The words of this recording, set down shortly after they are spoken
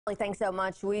Thanks so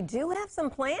much. We do have some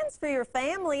plans for your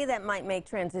family that might make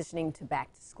transitioning to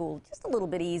back to school just a little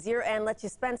bit easier and let you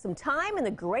spend some time in the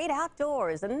great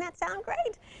outdoors. Doesn't that sound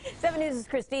great? 7 News'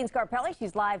 Christine Scarpelli.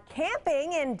 She's live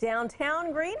camping in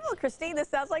downtown Greenville. Christine, this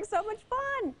sounds like so much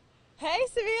fun. Hey,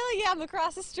 Seville. Yeah, I'm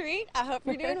across the street. I hope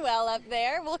you're doing well up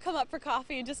there. We'll come up for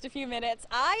coffee in just a few minutes.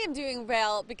 I am doing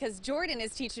well because Jordan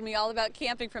is teaching me all about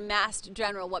camping from Mass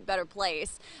General. What better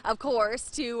place, of course,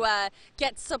 to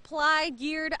get supply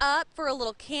geared up for a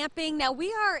little camping. Now,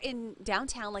 we are in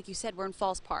downtown, like you said. We're in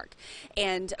Falls Park.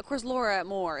 And, of course, Laura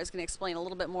Moore is going to explain a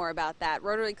little bit more about that.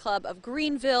 Rotary Club of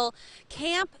Greenville,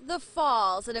 Camp the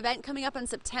Falls, an event coming up on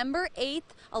September 8th.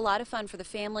 A lot of fun for the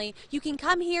family. You can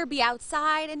come here, be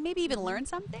outside, and maybe even learn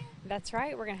something? That's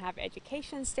right. We're going to have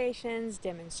education stations,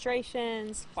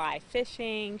 demonstrations, fly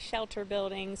fishing, shelter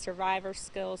building, survivor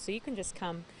skills. So you can just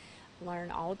come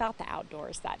learn all about the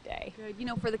outdoors that day. Good. You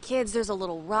know, for the kids, there's a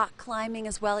little rock climbing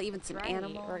as well, even some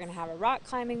animals. We're going to have a rock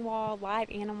climbing wall,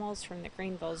 live animals from the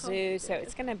Greenville Zoo. So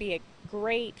it's going to be a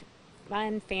great,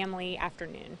 fun family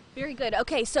afternoon. Very good.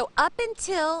 Okay, so up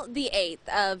until the 8th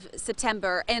of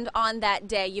September, and on that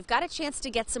day, you've got a chance to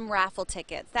get some raffle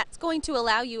tickets. That's going to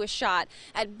allow you a shot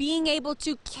at being able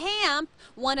to camp,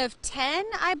 one of 10,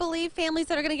 I believe, families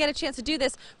that are going to get a chance to do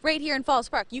this right here in Falls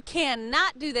Park. You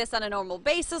cannot do this on a normal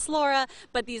basis, Laura,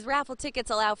 but these raffle tickets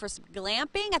allow for some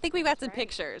glamping. I think we've got some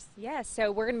pictures. Yes,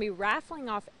 so we're going to be raffling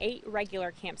off 8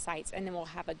 regular campsites, and then we'll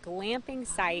have a glamping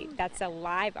site that's a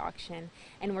live auction,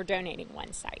 and we're donating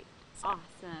one site.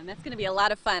 Awesome. That's going to be a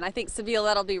lot of fun. I think, Seville,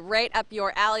 that'll be right up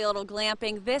your alley, a little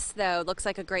glamping. This, though, looks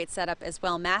like a great setup as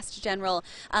well. Mass General,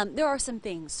 there are some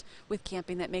things with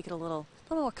camping that make it a little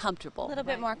more comfortable. A little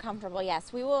bit more comfortable,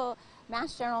 yes.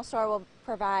 Mass General Store will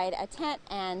provide a tent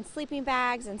and sleeping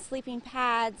bags and sleeping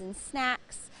pads and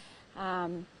snacks,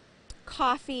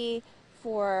 coffee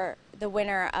for the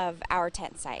winner of our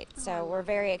tent site. So we're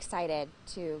very excited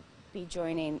to be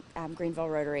joining Greenville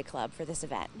Rotary Club for this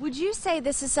event. Would you say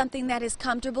this is something that is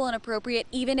comfortable and appropriate,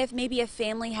 even if maybe a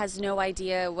family has no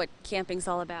idea what camping's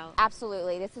all about?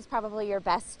 Absolutely. This is probably your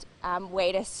best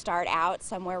way to start out,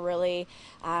 somewhere really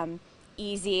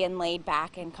easy and laid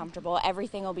back and comfortable.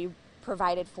 Everything will be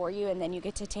provided for you, and then you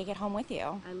get to take it home with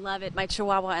you. I love it. My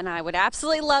Chihuahua and I would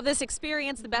absolutely love this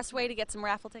experience. The best way to get some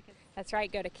raffle tickets. That's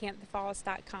right. Go to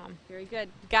campthefalls.com. Very good.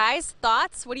 Guys,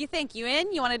 thoughts? What do you think? You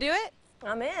in? You want to do it?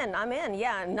 I'm in.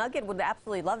 Yeah, Nugget would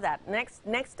absolutely love that. Next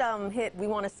hit, we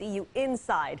want to see you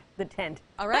inside the tent.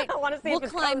 All right. I want to see we'll if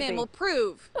it's climb cozy. in. We'll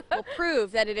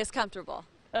prove that it is comfortable.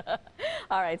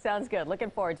 All right, sounds good. Looking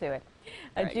forward to it.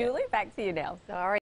 Julie, back to you now. All right.